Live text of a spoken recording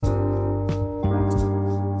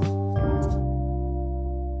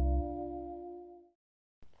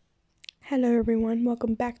Hello everyone,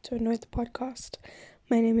 welcome back to another podcast.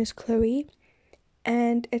 My name is Chloe,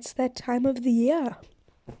 and it's that time of the year.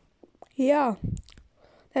 Yeah,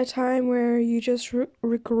 that time where you just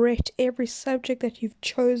regret every subject that you've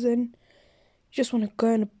chosen. You just want to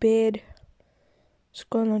go into bed,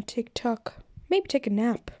 scroll on TikTok, maybe take a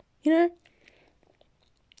nap, It's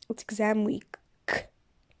exam week.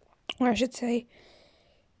 Or I should say,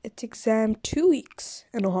 it's exam 2 weeks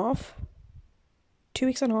and a half. 2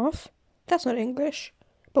 weeks and a half? That's not English.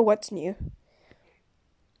 But what's new?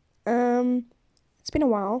 It's been a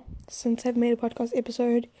while since I've made a podcast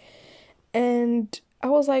episode, and I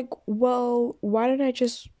was like, well, why don't I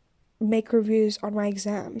just make reviews on my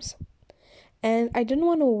exams? And I didn't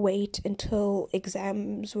want to wait until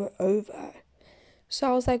exams were over. So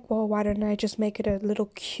I was like, well, why don't I just make it a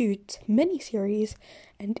little cute mini series,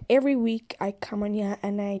 and every week I come on here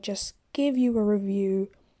and I just give you a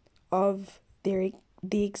review of the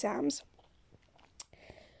exams.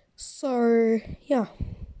 So yeah,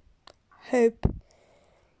 hope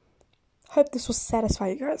this will satisfy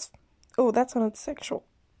you guys. Oh, that sounded sexual.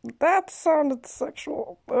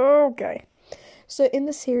 Okay. So in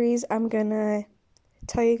the series, I'm gonna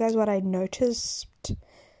tell you guys what I noticed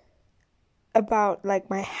about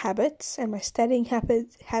like my habits and my studying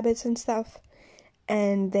habits and stuff,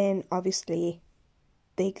 and then obviously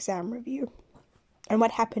the exam review and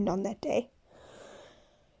what happened on that day.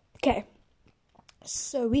 Okay.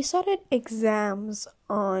 So we started exams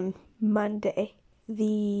on Monday,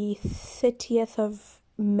 the 30th of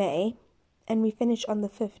May, and we finished on the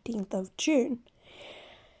 15th of June.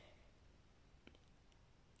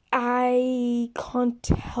 I can't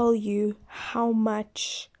tell you how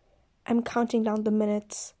much I'm counting down the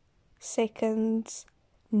minutes, seconds,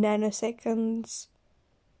 nanoseconds.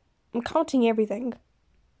 I'm counting everything.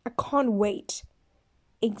 I can't wait.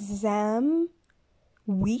 Exam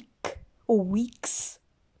week or weeks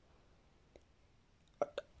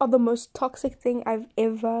are the most toxic thing I've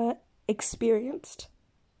ever experienced.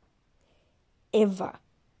 Ever.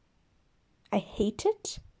 I hate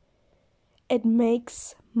it. It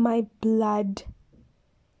makes my blood...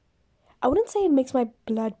 I wouldn't say it makes my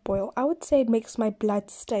blood boil. I would say it makes my blood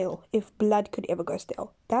stale, if blood could ever go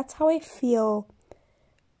stale. That's how I feel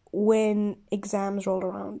when exams roll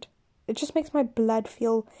around. It just makes my blood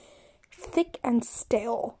feel thick and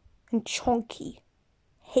stale and chonky.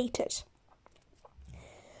 Hate it.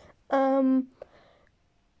 I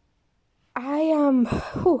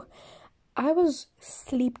was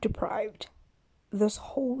sleep deprived this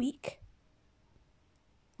whole week.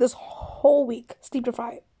 Sleep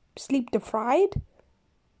deprived?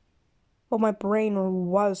 Well, my brain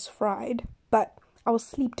was fried, but I was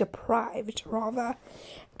sleep deprived rather.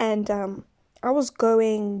 And I was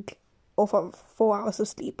going off of 4 hours of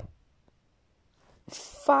sleep.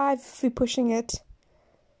 5 if we're pushing it.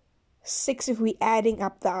 6 if we're adding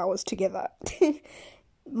up the hours together.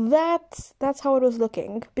 That's how it was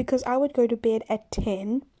looking, because I would go to bed at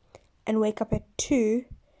 10 and wake up at 2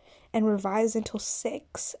 and revise until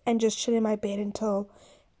 6 and just chill in my bed until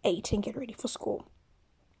 8 and get ready for school.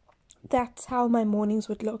 That's how my mornings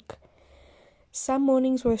would look. Some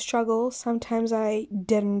mornings were a struggle. Sometimes I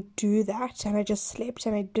didn't do that and I just slept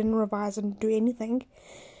and I didn't revise and do anything.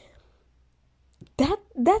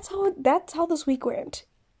 That's how this week went.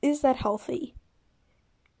 Is that healthy?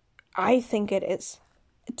 I think it is.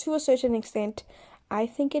 To a certain extent, I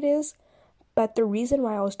think it is. But the reason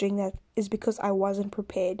why I was doing that is because I wasn't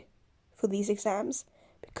prepared for these exams.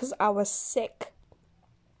 Because I was sick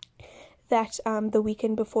that the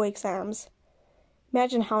weekend before exams.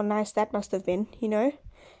 Imagine how nice that must have been,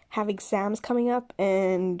 Have exams coming up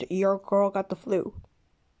and your girl got the flu.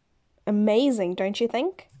 Amazing, don't you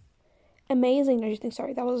think?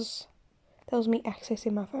 Sorry, that was me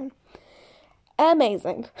accessing my phone.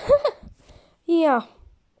 Amazing. Yeah.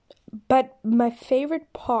 But my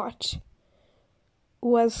favorite part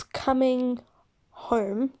was coming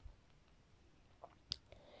home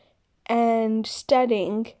and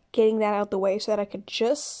studying, getting that out the way so that I could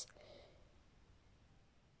just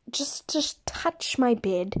touch my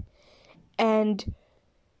bed and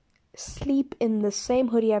sleep in the same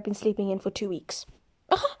hoodie I've been sleeping in for 2 weeks.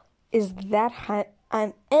 Is that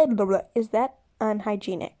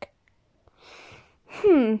unhygienic?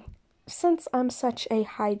 Since I'm such a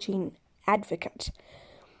hygiene advocate,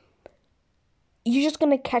 you're just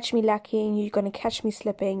gonna catch me lacking, you're gonna catch me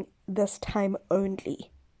slipping this time only.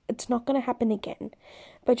 It's not gonna happen again.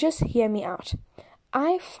 But just hear me out.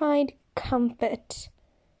 I find comfort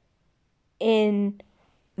in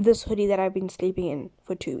this hoodie that I've been sleeping in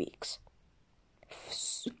for 2 weeks.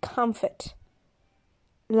 Comfort.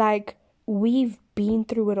 Like, we've been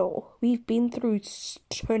through it all. We've been through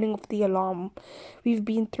turning off the alarm. We've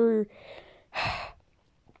been through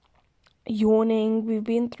yawning. We've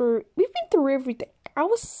been through everything. I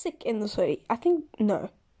was sick in this hoodie. I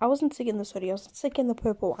wasn't sick in this hoodie. I was sick in the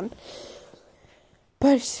purple one.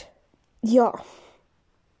 But yeah,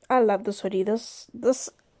 I love this hoodie.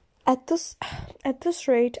 At this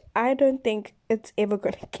rate, I don't think it's ever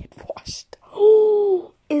gonna get washed.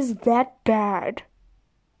 Oh, is that bad?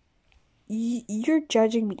 You're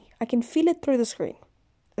judging me. I can feel it through the screen.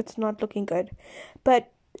 It's not looking good.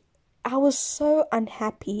 But I was so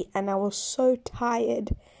unhappy and I was so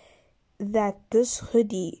tired that this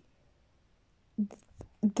hoodie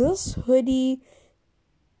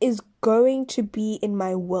is going to be in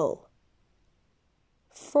my will.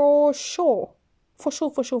 For sure.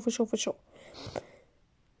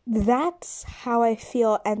 That's how I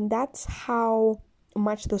feel, and that's how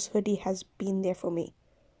much this hoodie has been there for me.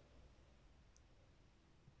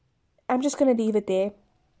 I'm just gonna leave it there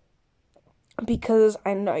because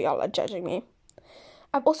I know y'all are judging me.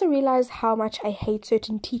 I've also realized how much I hate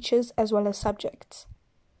certain teachers as well as subjects.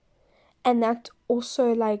 And that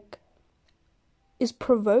also, is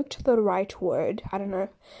provoked the right word? I don't know.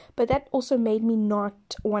 But that also made me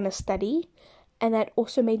not want to study. And that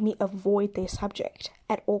also made me avoid their subject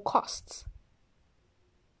at all costs.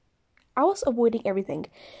 I was avoiding everything.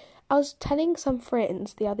 I was telling some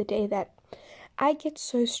friends the other day that I get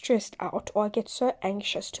so stressed out or I get so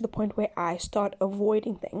anxious to the point where I start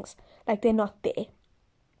avoiding things. Like they're not there.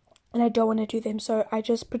 And I don't want to do them, so I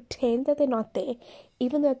just pretend that they're not there.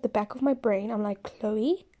 Even though at the back of my brain, I'm like,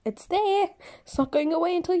 Chloe, it's there. It's not going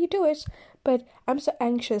away until you do it. But I'm so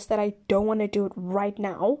anxious that I don't want to do it right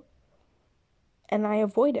now. And I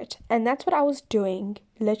avoid it. And that's what I was doing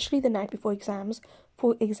literally the night before exams,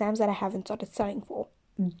 for exams that I haven't started studying for.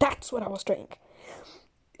 That's what I was doing.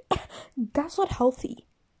 That's not healthy.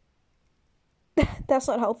 That's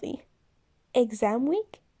not healthy. Exam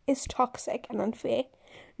week is toxic and unfair.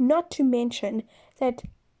 Not to mention that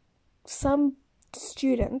some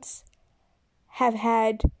students have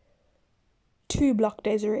had 2 block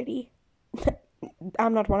days already.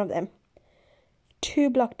 I'm not one of them. 2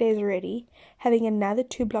 block days already. Having another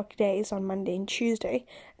 2 block days on Monday and Tuesday.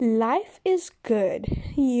 Life is good.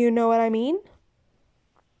 You know what I mean?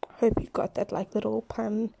 Hope you got that little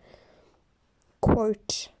pun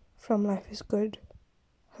quote from Life is Good.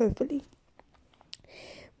 Hopefully.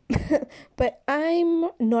 But I'm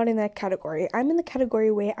not in that category. I'm in the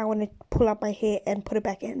category where I want to pull up my hair and put it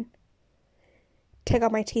back in. Take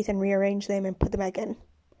out my teeth and rearrange them and put them back in.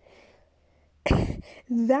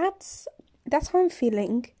 That's how I'm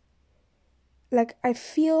feeling. I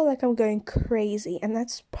feel like I'm going crazy, and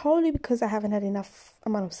that's probably because I haven't had enough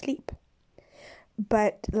amount of sleep.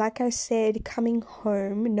 But like I said, coming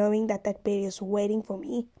home, knowing that bed is waiting for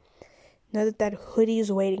me, know that hoodie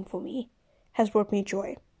is waiting for me, has brought me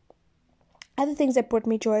joy. Other things that brought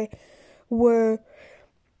me joy were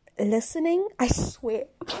listening. I swear,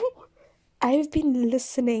 I've been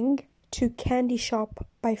listening to Candy Shop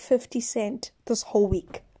by 50 Cent this whole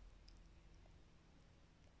week.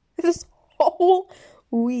 This whole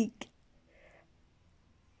week.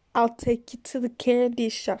 I'll take you to the candy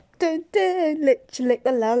shop. Dun, dun, let you lick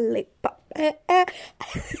the lollipop.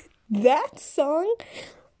 That song,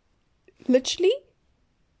 literally,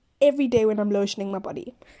 every day when I'm lotioning my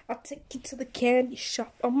body. I'll take you to the candy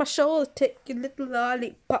shop. On my shoulder, take your little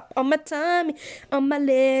lollipop. On my tummy, on my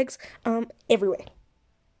legs, everywhere.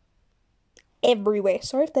 Everywhere.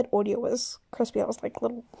 Sorry if that audio was crispy. I was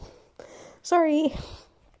little. Sorry.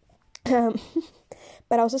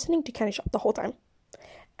 But I was listening to Candy Shop the whole time.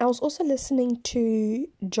 I was also listening to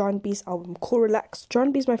John B's album, Cool Relax.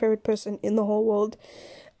 John B's my favorite person in the whole world.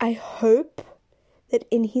 I hope that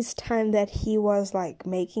in his time that he was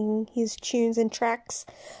making his tunes and tracks,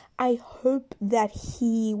 I hope that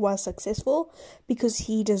he was successful because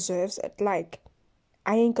he deserves it. I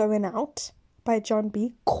Ain't Going Out by John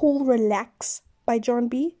B. Cool Relax by John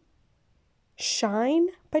B. Shine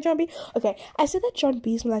by John B. Okay, I said that John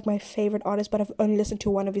B is my favorite artist, but I've only listened to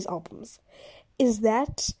one of his albums. Is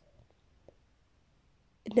that...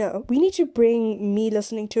 No, we need to bring me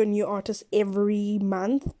listening to a new artist every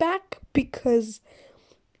month back, because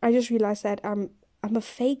I just realized that I'm a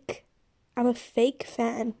fake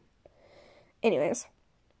fan. Anyways,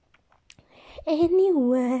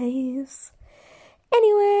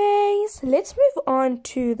 let's move on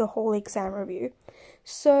to the whole exam review.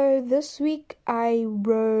 So this week I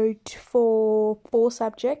wrote for 4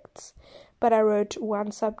 subjects, but I wrote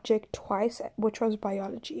one subject twice, which was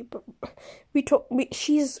biology. But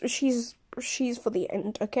she's for the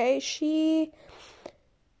end, okay? She's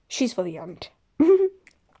for the end.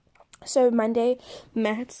 So Monday,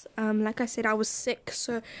 maths, like I said, I was sick,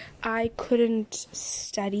 so I couldn't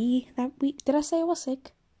study that week. Did I say I was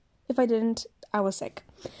sick? If I didn't, I was sick.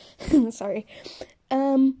 Sorry.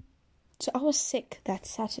 So I was sick that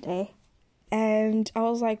Saturday, and I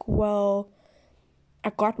was like, well, I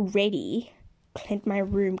got ready, cleaned my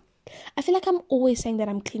room. I feel like I'm always saying that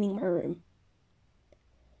I'm cleaning my room.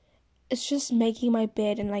 It's just making my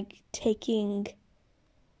bed and like taking...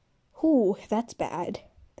 Ooh, that's bad.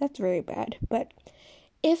 That's very bad. But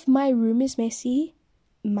if my room is messy,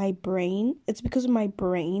 it's because my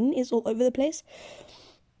brain is all over the place.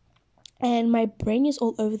 And my brain is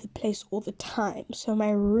all over the place all the time. So my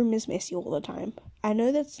room is messy all the time. I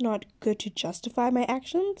know that's not good to justify my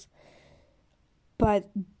actions, but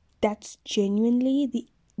that's genuinely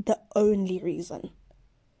the only reason.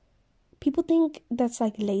 People think that's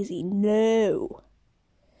like lazy. No.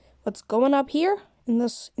 What's going up here in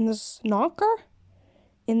this knocker?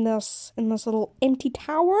 In this little empty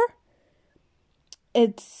tower?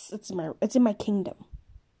 It's in my kingdom.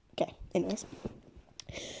 Okay, anyways.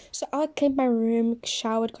 So I cleaned my room,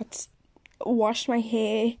 showered, washed my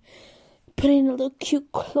hair, put in a little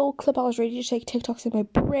cute claw clip. I was ready to take TikToks in my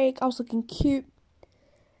break. I was looking cute.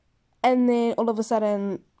 And then all of a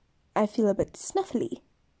sudden, I feel a bit snuffly.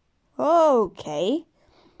 Okay.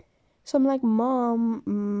 So I'm like, Mom,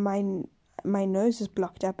 my nose is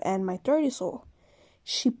blocked up and my throat is sore.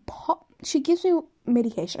 She gives me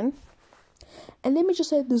medication. And let me just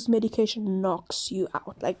say, this medication knocks you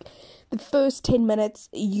out. Like, the first 10 minutes,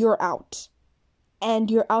 you're out. And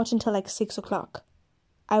you're out until like 6 o'clock.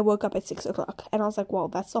 I woke up at 6 o'clock. And I was like, well,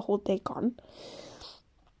 that's the whole day gone.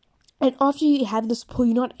 And after you have this pull,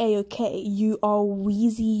 you're not A-okay. You are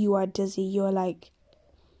wheezy, you are dizzy.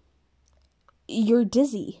 You're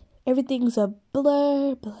dizzy. Everything's a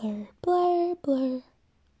blur, blur, blur, blur.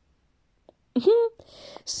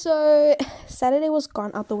 So Saturday was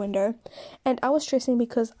gone out the window, and I was stressing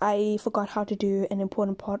because I forgot how to do an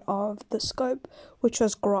important part of the scope, which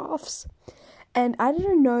was graphs. And I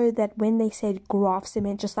didn't know that when they said graphs, it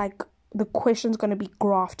meant just like the question's going to be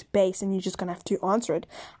graphed based and you're just going to have to answer it.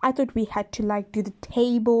 I thought we had to like do the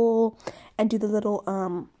table and do the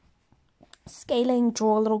little scaling,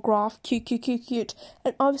 draw a little graph, cute.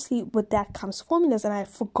 And obviously with that comes formulas, and I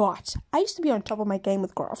forgot. I used to be on top of my game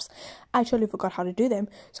with graphs. I totally forgot how to do them.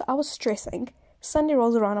 So I was stressing. Sunday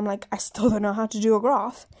rolls around, I'm like, I still don't know how to do a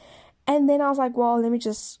graph. And then I was like, well, let me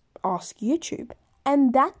just ask YouTube.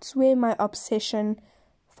 And that's where my obsession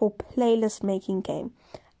for playlist making came.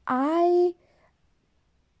 There's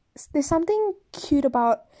something cute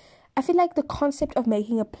about, I feel like the concept of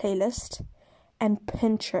making a playlist and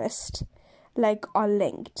Pinterest like are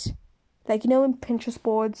linked. Like, you know, in Pinterest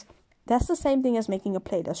boards, that's the same thing as making a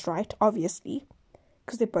playlist, right? Obviously,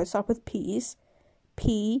 because they both start with P's.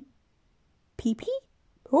 P.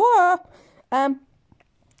 Oh!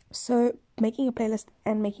 So making a playlist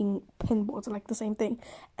and making pin boards are like the same thing,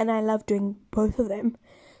 and I love doing both of them.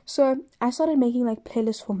 So I started making like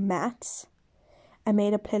playlists for maths. I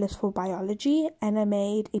made a playlist for biology, and I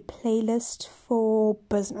made a playlist for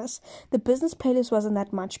business. The business playlist wasn't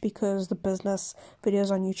that much because the business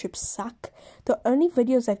videos on YouTube suck. The only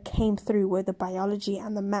videos that came through were the biology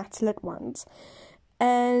and the maths lit ones.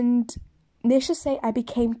 And let's just say I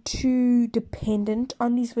became too dependent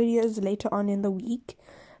on these videos later on in the week.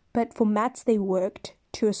 But for maths, they worked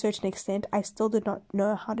to a certain extent. I still did not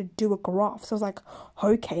know how to do a graph. So I was like,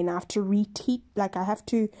 okay, now I have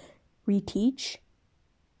to reteach.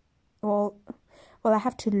 Well, I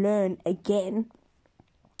have to learn again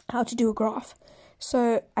how to do a graph.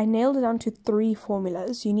 So I nailed it down to 3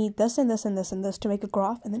 formulas. You need this and this and this and this to make a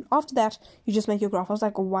graph. And then after that, you just make your graph. I was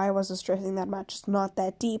like, why was I stressing that much? It's not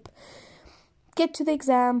that deep. Get to the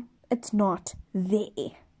exam. It's not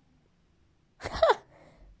there.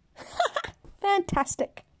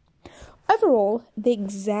 Fantastic. Overall, the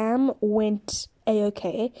exam went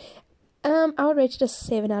A-okay. I would rate it a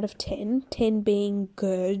 7 out of 10. 10 being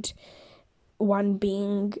good, 1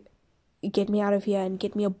 being get me out of here and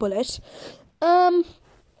get me a bullet. The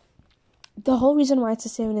whole reason why it's a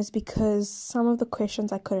 7 is because some of the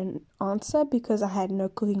questions I couldn't answer because I had no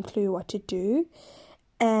cooking clue what to do.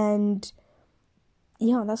 And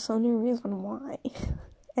yeah, that's the only reason why.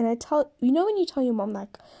 And when you tell your mom,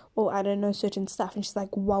 like, well, I don't know certain stuff, and she's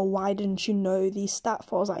like, well, why didn't you know these stuff?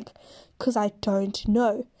 I was like, because I don't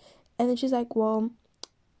know. And then she's like, well,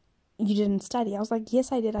 you didn't study. I was like,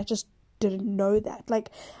 yes, I did. I just didn't know that. Like,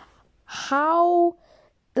 how,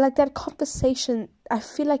 like, that conversation, I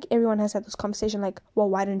feel like everyone has had this conversation, like, well,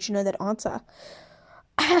 why didn't you know that answer?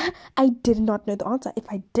 I did not know the answer. If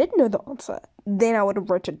I did know the answer, then I would have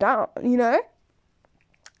wrote it down, you know?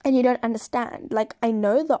 and you don't understand. Like, I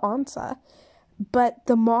know the answer, but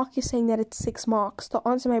the mark is saying that it's 6 marks. The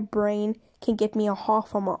answer in my brain can get me a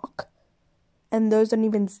half a mark, and those don't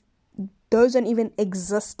even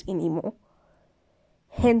exist anymore.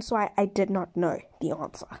 Hence why I did not know the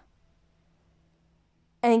answer.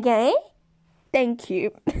 Okay? Thank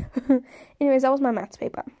you. Anyways, that was my maths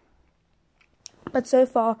paper. But so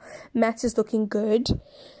far, maths is looking good.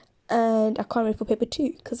 And I can't wait for paper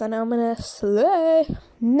 2, because I know I'm going to slay.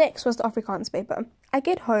 Next was the Afrikaans paper. I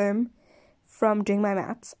get home from doing my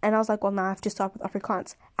maths, and I was like, well, now I have to start with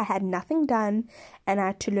Afrikaans. I had nothing done, and I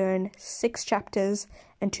had to learn 6 chapters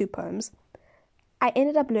and 2 poems. I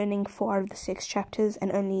ended up learning 4 out of the 6 chapters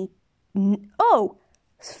and only...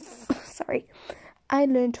 sorry. I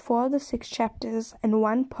learned 4 of the 6 chapters and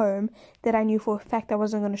 1 poem that I knew for a fact that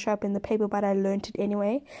wasn't going to show up in the paper, but I learned it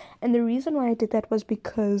anyway. And the reason why I did that was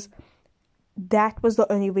because that was the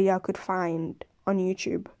only video I could find on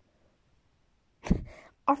YouTube.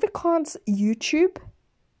 Afrikaans YouTube,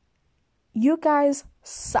 you guys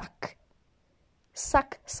suck.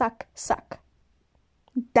 Suck, suck, suck.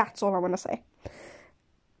 That's all I want to say.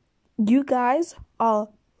 You guys are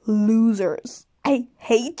losers. I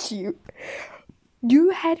hate you.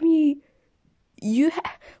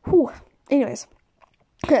 Anyways,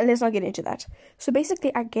 let's not get into that. So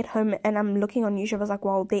basically, I get home and I'm looking on YouTube. I was like,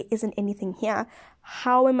 well, there isn't anything here.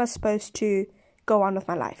 How am I supposed to go on with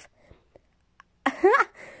my life?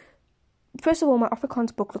 First of all, my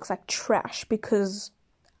Afrikaans book looks like trash because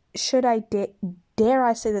should I dare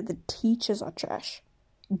I say that the teachers are trash?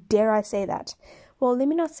 Dare I say that? Well, let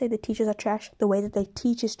me not say the teachers are trash. The way that they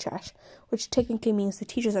teach is trash, which technically means the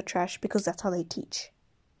teachers are trash because that's how they teach.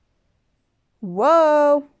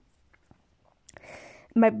 Whoa!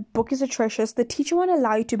 My book is atrocious. The teacher won't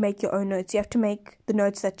allow you to make your own notes. You have to make the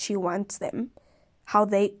notes that she wants them. How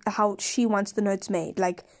she wants the notes made.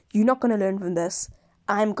 Like, you're not going to learn from this.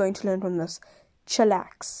 I'm going to learn from this.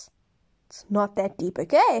 Chillax. It's not that deep,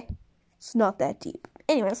 okay? It's not that deep.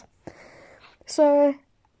 Anyways, so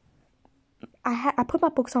I put my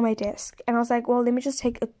books on my desk, and I was like, well, let me just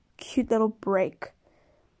take a cute little break,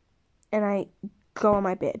 and I go on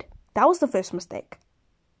my bed. That was the first mistake.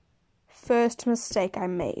 First mistake I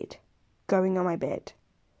made, going on my bed.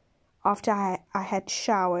 After I had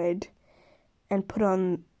showered and put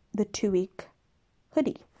on the 2-week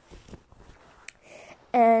hoodie.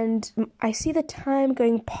 And I see the time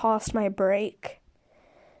going past my break,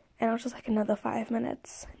 and I was just like, another 5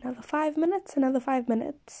 minutes, another 5 minutes, another 5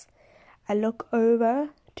 minutes. I look over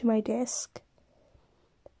to my desk.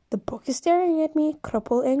 The book is staring at me.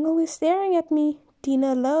 Krupel Engel is staring at me.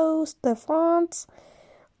 Dina Lowe, Stefans,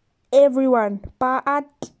 everyone.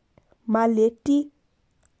 Paat, Maletti,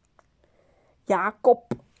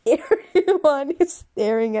 Jacob. Everyone is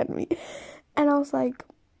staring at me. And I was like,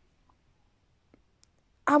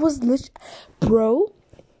 I was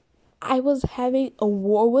having a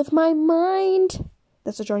war with my mind.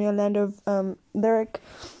 That's a Johnny Orlando lyric.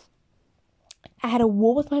 I had a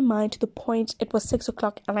war with my mind to the point it was 6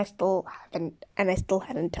 o'clock and I still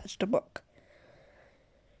hadn't touched a book.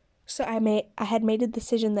 So I had made a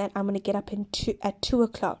decision that I'm gonna get up at 2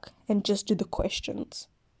 o'clock and just do the questions.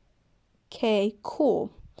 Okay,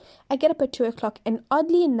 cool. I get up at 2 o'clock, and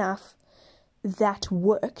oddly enough, that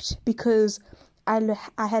worked because I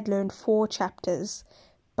had learned 4 chapters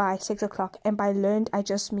by 6 o'clock, and by learned I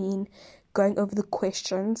just mean going over the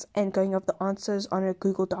questions and going over the answers on a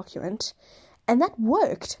Google document. And that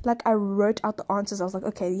worked. Like, I wrote out the answers. I was like,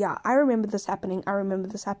 okay, yeah, I remember this happening.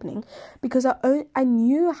 Because I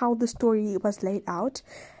knew how the story was laid out.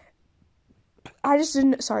 I just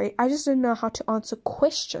didn't know how to answer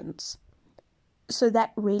questions. So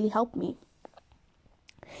that really helped me.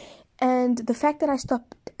 And the fact that I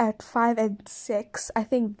stopped at 5 and 6, I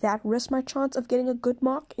think that risked my chance of getting a good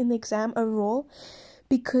mark in the exam overall,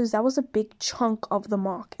 because that was a big chunk of the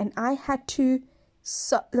mark, and I had to,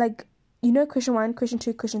 question 1, question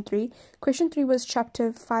 2, question 3. Question 3 was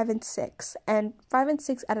chapter 5 and 6, and 5 and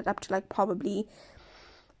 6 added up to probably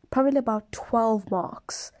about 12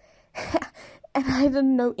 marks. And I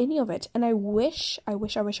didn't know any of it, and I wish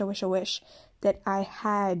that I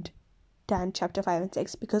had done chapter 5 and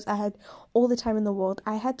 6, because I had all the time in the world.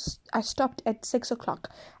 I stopped at 6 o'clock.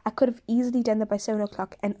 I could have easily done that by 7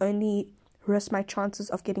 o'clock and only risked my chances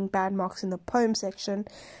of getting bad marks in the poem section,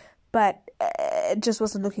 but it just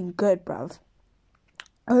wasn't looking good, bruv.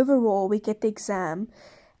 Overall, we get the exam.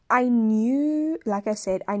 I knew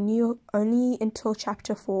only until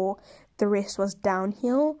chapter 4, the rest was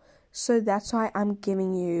downhill, so that's why I'm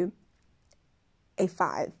giving you a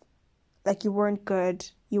 5. Like, you weren't good,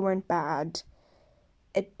 you weren't bad.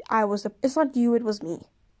 It's not you, it was me.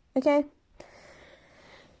 Okay?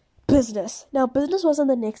 Business. Now, business wasn't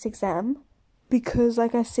the next exam because,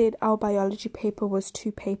 like I said, our biology paper was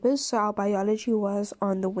 2 papers. So our biology was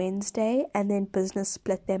on the Wednesday and then business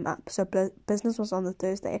split them up. So business was on the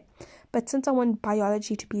Thursday. But since I want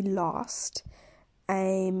biology to be last,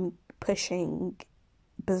 I'm pushing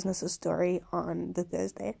business's story on the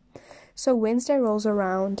Thursday. So Wednesday rolls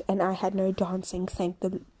around and I had no dancing, thank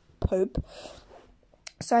the Pope.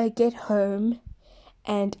 So I get home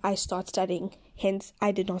and I start studying. Hence,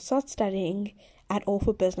 I did not start studying at all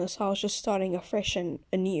for business. So I was just starting afresh and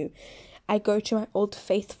anew. I go to my Old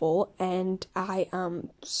Faithful and I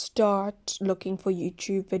start looking for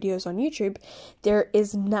YouTube videos on YouTube. There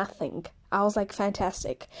is nothing. I was like,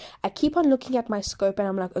 fantastic. I keep on looking at my scope and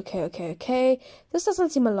I'm like, okay. This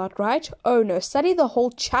doesn't seem a lot, right? Oh no, study the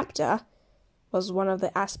whole chapter was one of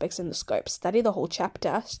the aspects in the scope. Study the whole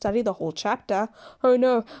chapter. Oh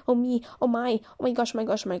no, oh me, oh my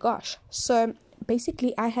gosh. So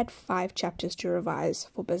basically I had 5 chapters to revise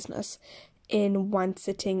for business in one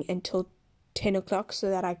sitting until 10 o'clock so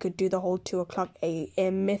that I could do the whole 2 o'clock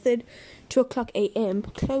a.m. method. 2 o'clock a.m.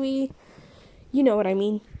 Chloe, you know what I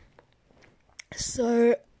mean.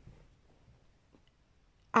 So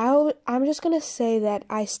I'm just going to say that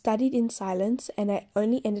I studied in silence and I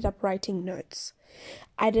only ended up writing notes.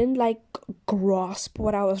 I didn't grasp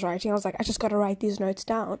what I was writing. I was like, I just got to write these notes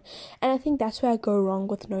down. And I think that's where I go wrong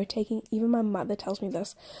with note taking. Even my mother tells me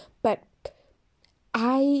this. But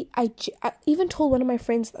I even told one of my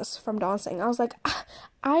friends this from dancing. I was like,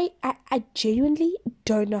 I genuinely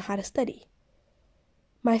don't know how to study.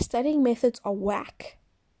 My studying methods are whack.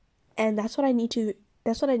 And that's what I need to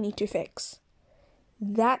fix.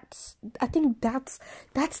 I think that's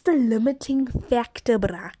the limiting factor,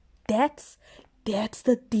 bruh. That's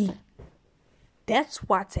the thing. That's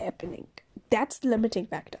what's happening. That's the limiting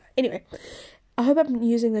factor. Anyway, I hope I'm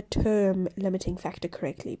using the term limiting factor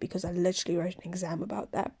correctly because I literally wrote an exam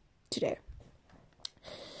about that today.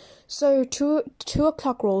 So 2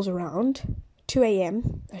 o'clock rolls around, 2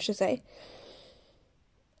 a.m. I should say,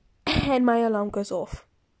 and my alarm goes off.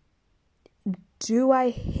 Do I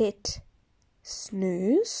hit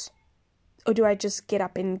snooze or do I just get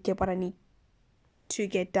up and get what I need to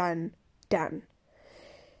get done?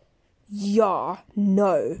 Yeah,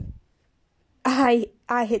 no. I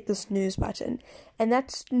hit the snooze button, and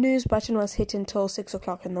that snooze button was hit until 6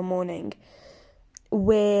 o'clock in the morning,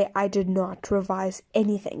 where I did not revise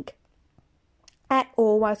anything at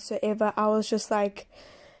all whatsoever. I was just like,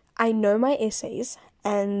 I know my essays,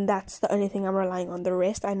 and that's the only thing I'm relying on. The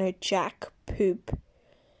rest, I know jack poop.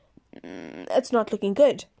 It's not looking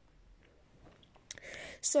good.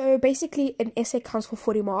 So basically, an essay counts for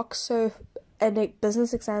 40 marks. So, and a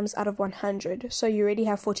business exams out of 100. So you already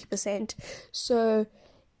have 40%. So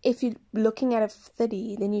if you're looking at a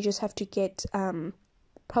 30, then you just have to get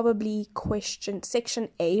probably section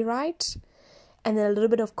A right, and then a little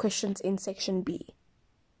bit of questions in section B.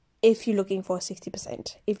 If you're looking for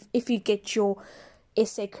 60%, if you get your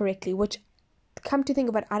essay correctly, which, come to think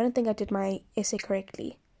about it, I don't think I did my essay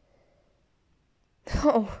correctly.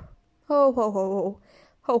 Oh,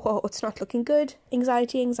 it's not looking good.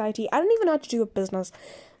 Anxiety. I don't even know how to do a business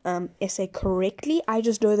essay correctly. I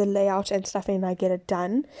just know the layout and stuff and I get it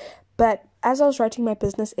done. But as I was writing my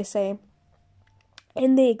business essay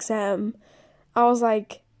in the exam, I was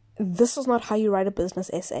like, this is not how you write a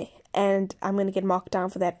business essay. And I'm going to get marked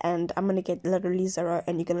down for that. And I'm going to get literally 0.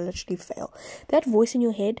 And you're going to literally fail. That voice in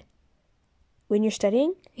your head when you're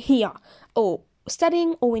studying, yeah. Oh,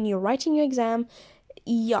 studying or when you're writing your exam,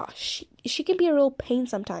 yeah, she can be a real pain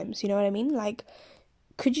sometimes, you know what I mean? Like,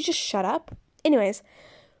 could you just shut up? Anyways,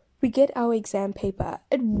 we get our exam paper.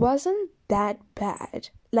 It wasn't that bad.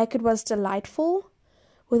 Like, it was delightful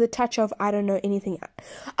with a touch of I don't know anything.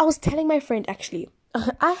 I was telling my friend, actually,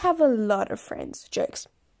 I have a lot of friends, jokes.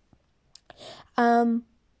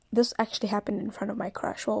 This actually happened in front of my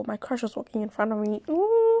crush. Well, my crush was walking in front of me.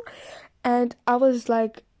 Ooh. And I was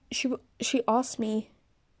like, she asked me,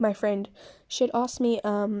 my friend, she had asked me,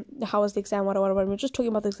 how was the exam, what, we were just talking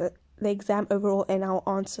about the exam overall and our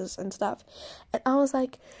answers and stuff. And I was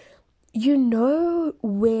like, you know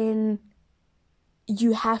when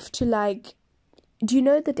you have to do you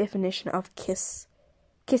know the definition of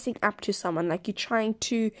kissing up to someone, like you're trying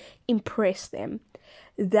to impress them?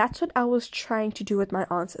 That's what I was trying to do with my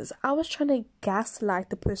answers. I was trying to gaslight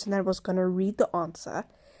the person that was going to read the answer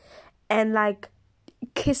and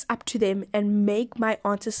kiss up to them and make my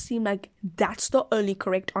answer seem like that's the only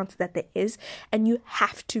correct answer that there is and you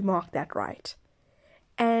have to mark that right.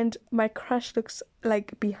 And my crush looks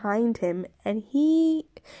behind him and he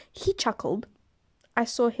chuckled. I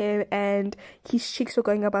saw him and his cheeks were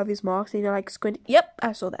going above his marks and you're like squint. Yep,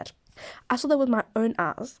 I saw that. I saw that with my own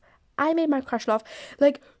eyes. I made my crush laugh.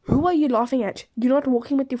 Like, who are you laughing at? You're not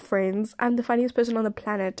walking with your friends. I'm the funniest person on the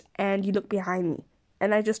planet and you look behind me.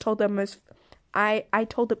 And I just told the most... I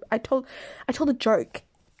told a joke.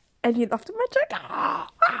 And he laughed at my joke.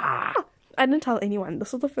 I didn't tell anyone.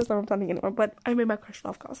 This was the first time I'm telling anyone. But I made my crush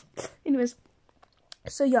laugh, guys. Anyways.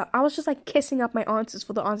 So yeah, I was just like kissing up my answers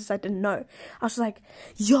for the answers I didn't know. I was like,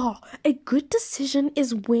 yeah, a good decision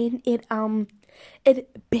is when it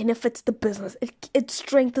benefits the business. It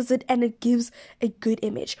strengthens it and it gives a good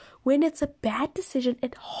image. When it's a bad decision,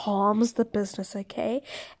 it harms the business, okay?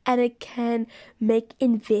 And it can make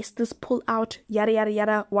investors pull out, yada yada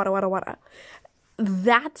yada, wada wada wada.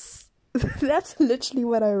 That's literally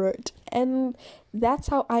what I wrote. And that's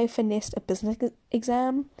how I finessed a business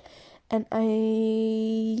exam. And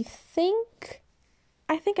I think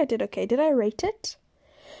I did okay. Did I rate it?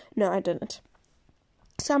 No, I didn't.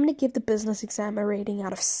 So I'm going to give the business exam a rating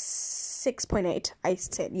out of 6.8. I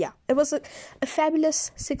said, yeah. It was a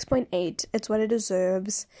fabulous 6.8. It's what it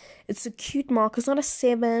deserves. It's a cute mark. It's not a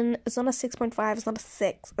 7. It's not a 6.5. It's not a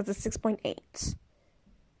 6. It's a 6.8.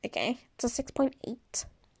 Okay? It's a 6.8.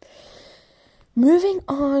 Moving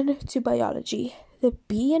on to biology. The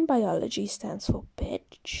B in biology stands for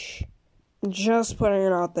bitch. Just putting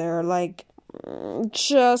it out there,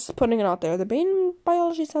 just putting it out there. The B in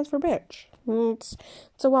biology stands for bitch. It's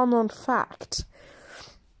a well-known fact.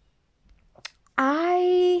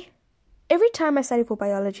 Every time I study for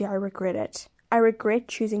biology, I regret it. I regret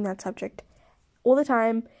choosing that subject. All the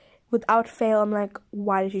time, without fail, I'm like,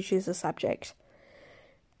 why did you choose this subject?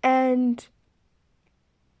 And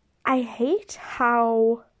I hate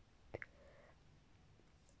how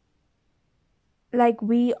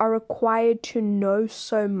we are required to know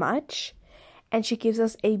so much, and she gives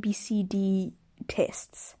us ABCD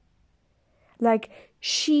tests.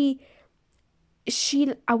 She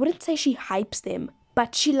I wouldn't say she hypes them,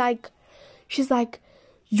 but she's like,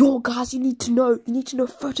 yo guys, you need to know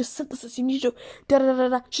photosynthesis, you need to da da da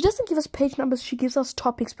da. She doesn't give us page numbers, she gives us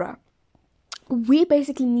topics, bruh. We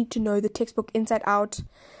basically need to know the textbook inside out,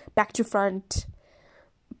 back to front.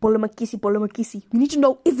 Bolomakisi. We need to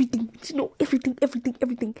know everything.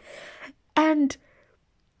 Everything. And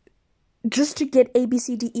just to get A, B,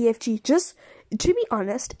 C, D, E, F, G, just to be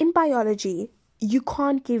honest, in biology, you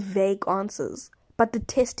can't give vague answers, but the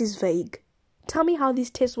test is vague. Tell me how these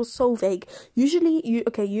tests were so vague. Usually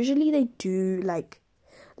they do, like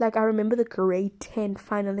I remember the grade 10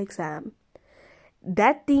 final exam.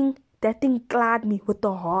 That thing clad me with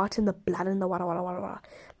the heart and the blood and the wada.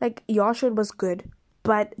 Like, Yashud was good.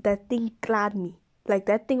 But that thing clad me. Like,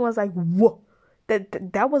 that thing was like, whoa.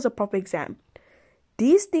 That was a proper exam.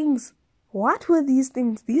 These things, what were these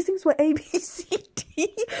things? These things were A, B, C,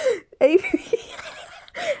 D.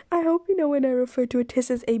 I hope you know when I refer to a test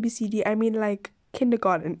as A, B, C, D, I mean like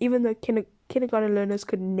kindergarten. Even though kindergarten learners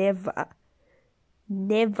could never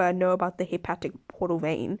know about the hepatic portal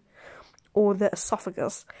vein or the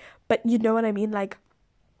esophagus. But you know what I mean? Like,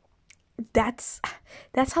 that's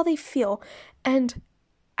how they feel. And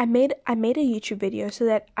I made a YouTube video so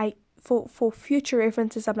that for future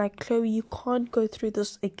references, I'm like, Chloe, you can't go through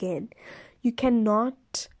this again. You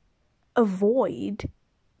cannot avoid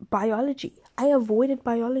biology. I avoided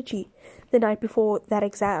biology the night before that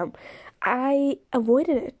exam. I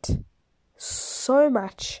avoided it so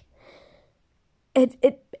much.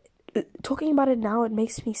 It talking about it now, it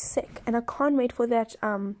makes me sick, and I can't wait for that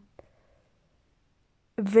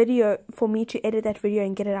video, for me to edit that video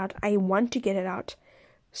and get it out. I want to get it out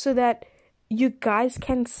so that you guys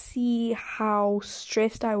can see how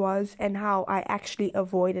stressed I was and how I actually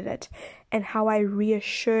avoided it and how I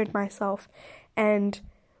reassured myself and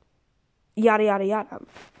yada yada yada.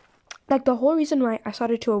 Like, the whole reason why I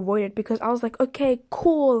started to avoid it, because I was like, okay,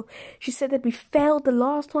 cool, she said that we failed the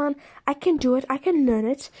last one, I can do it, I can learn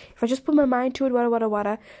it if I just put my mind to it,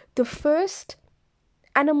 wada. The first,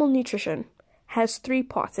 animal nutrition, has 3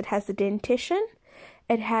 parts. It has the dentition,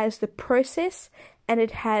 it has the process, and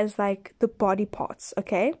it has like the body parts.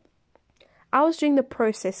 Okay, I was doing the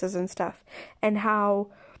processes and stuff, and how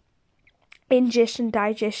ingestion,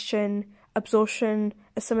 digestion, absorption,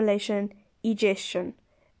 assimilation, egestion,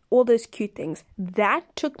 all those cute things.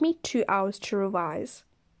 That took me 2 hours to revise,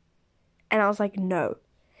 and I was like, no.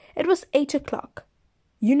 It was 8 o'clock.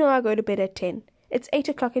 You know I go to bed at 10. It's 8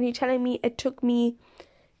 o'clock, and you're telling me it took me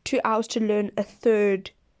 2 hours to learn a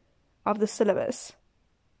third of the syllabus,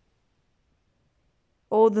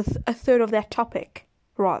 or a third of that topic,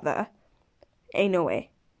 rather. Ain't no way.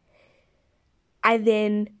 I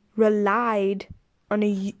then relied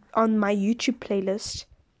on my YouTube playlist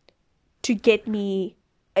to get me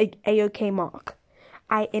a A-OK mark.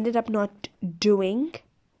 I ended up not doing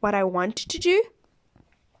what I wanted to do.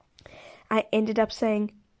 I ended up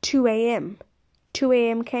saying 2 a.m. 2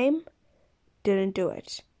 a.m. came, didn't do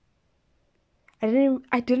it. I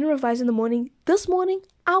didn't revise in the morning. This morning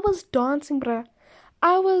I was dancing, bruh.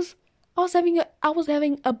 I was having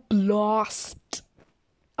a blast.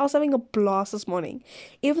 I was having a blast this morning.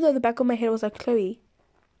 Even though the back of my head was like, Chloe,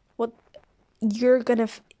 what you're gonna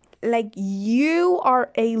you are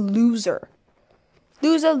a loser.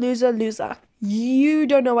 Loser. You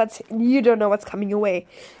don't know what's coming your way.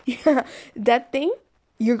 Yeah, that thing,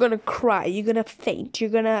 you're gonna cry, you're gonna faint, you're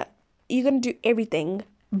gonna do everything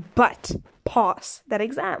but pass that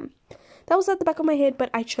exam. That was at the back of my head, but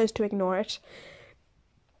I chose to ignore it.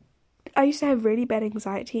 I used to have really bad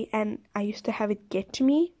anxiety, and I used to have it get to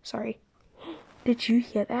me. Sorry. Did you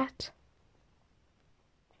hear that?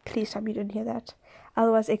 Please tell me you didn't hear that.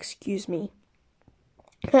 Otherwise, excuse me.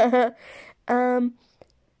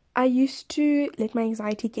 I used to let my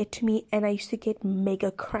anxiety get to me, and I used to get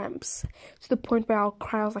mega cramps to the point where I'll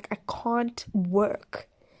cry. I was like, I can't work.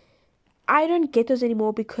 I don't get those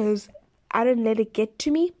anymore because I don't let it get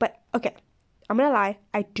to me. But okay, I'm gonna lie,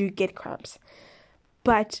 I do get cramps,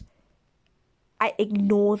 but I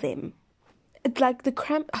ignore them. It's like the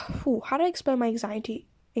cramp. How do I explain my anxiety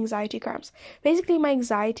cramps? Basically, my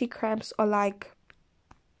anxiety cramps are like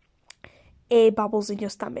air bubbles in your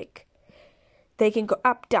stomach. They can go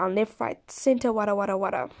up, down, left, right, center,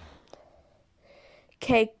 wada.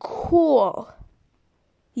 Okay, cool.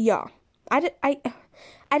 Yeah, I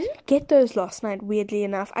didn't get those last night, weirdly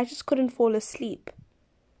enough. I just couldn't fall asleep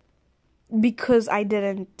because I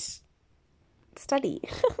didn't study.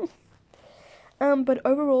 But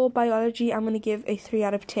overall, biology, I'm going to give a 3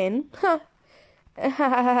 out of 10.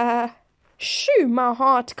 Shoo, my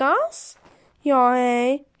heart, guys. Yeah,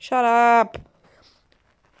 hey, shut up.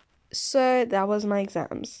 So, that was my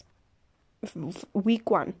exams. Week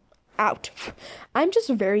 1, out. I'm just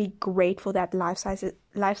very grateful that life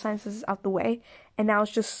sciences is out the way, and now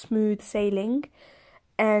it's just smooth sailing.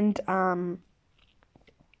 And,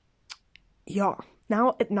 yeah,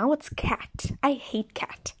 now it's cat. I hate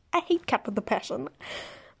cat with a passion.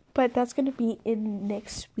 But that's going to be in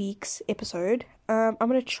next week's episode. I'm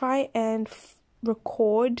going to try and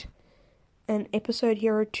record an episode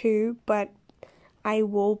here or two, but I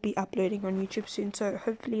will be uploading on YouTube soon, so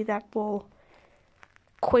hopefully that will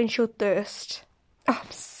quench your thirst. Oh,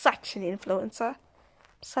 I'm such an influencer.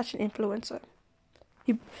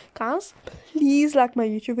 You guys, please like my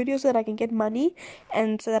YouTube videos so that I can get money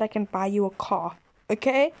and so that I can buy you a car.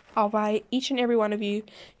 Okay? I'll buy each and every one of you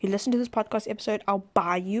who listen to this podcast episode, I'll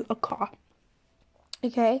buy you a car.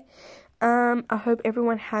 Okay? I hope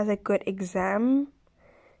everyone has a good exam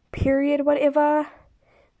period, whatever.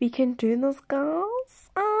 We can do this, guys.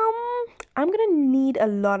 I'm gonna need a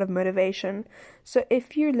lot of motivation. So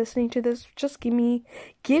if you're listening to this, just give me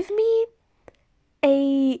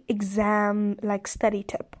a exam study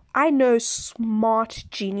tip. I know smart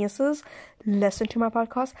geniuses listen to my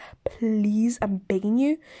podcast. Please, I'm begging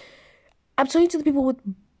you. I'm talking to the people with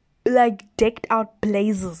decked out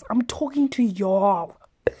blazers. I'm talking to y'all.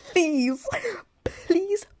 Please.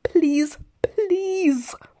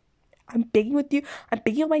 I'm begging with you. I'm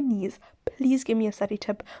begging on my knees. Please give me a study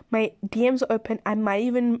tip. My DMs are open. I might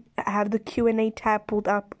even have the Q&A tab pulled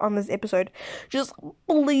up on this episode. Just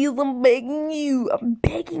please, I'm begging you. I'm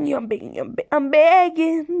begging you. I'm begging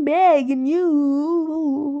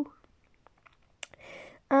you.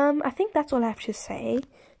 I think that's all I have to say.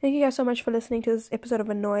 Thank you guys so much for listening to this episode of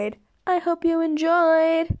Annoyed. I hope you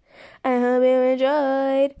enjoyed. And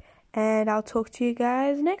I'll talk to you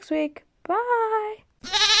guys next week. Bye.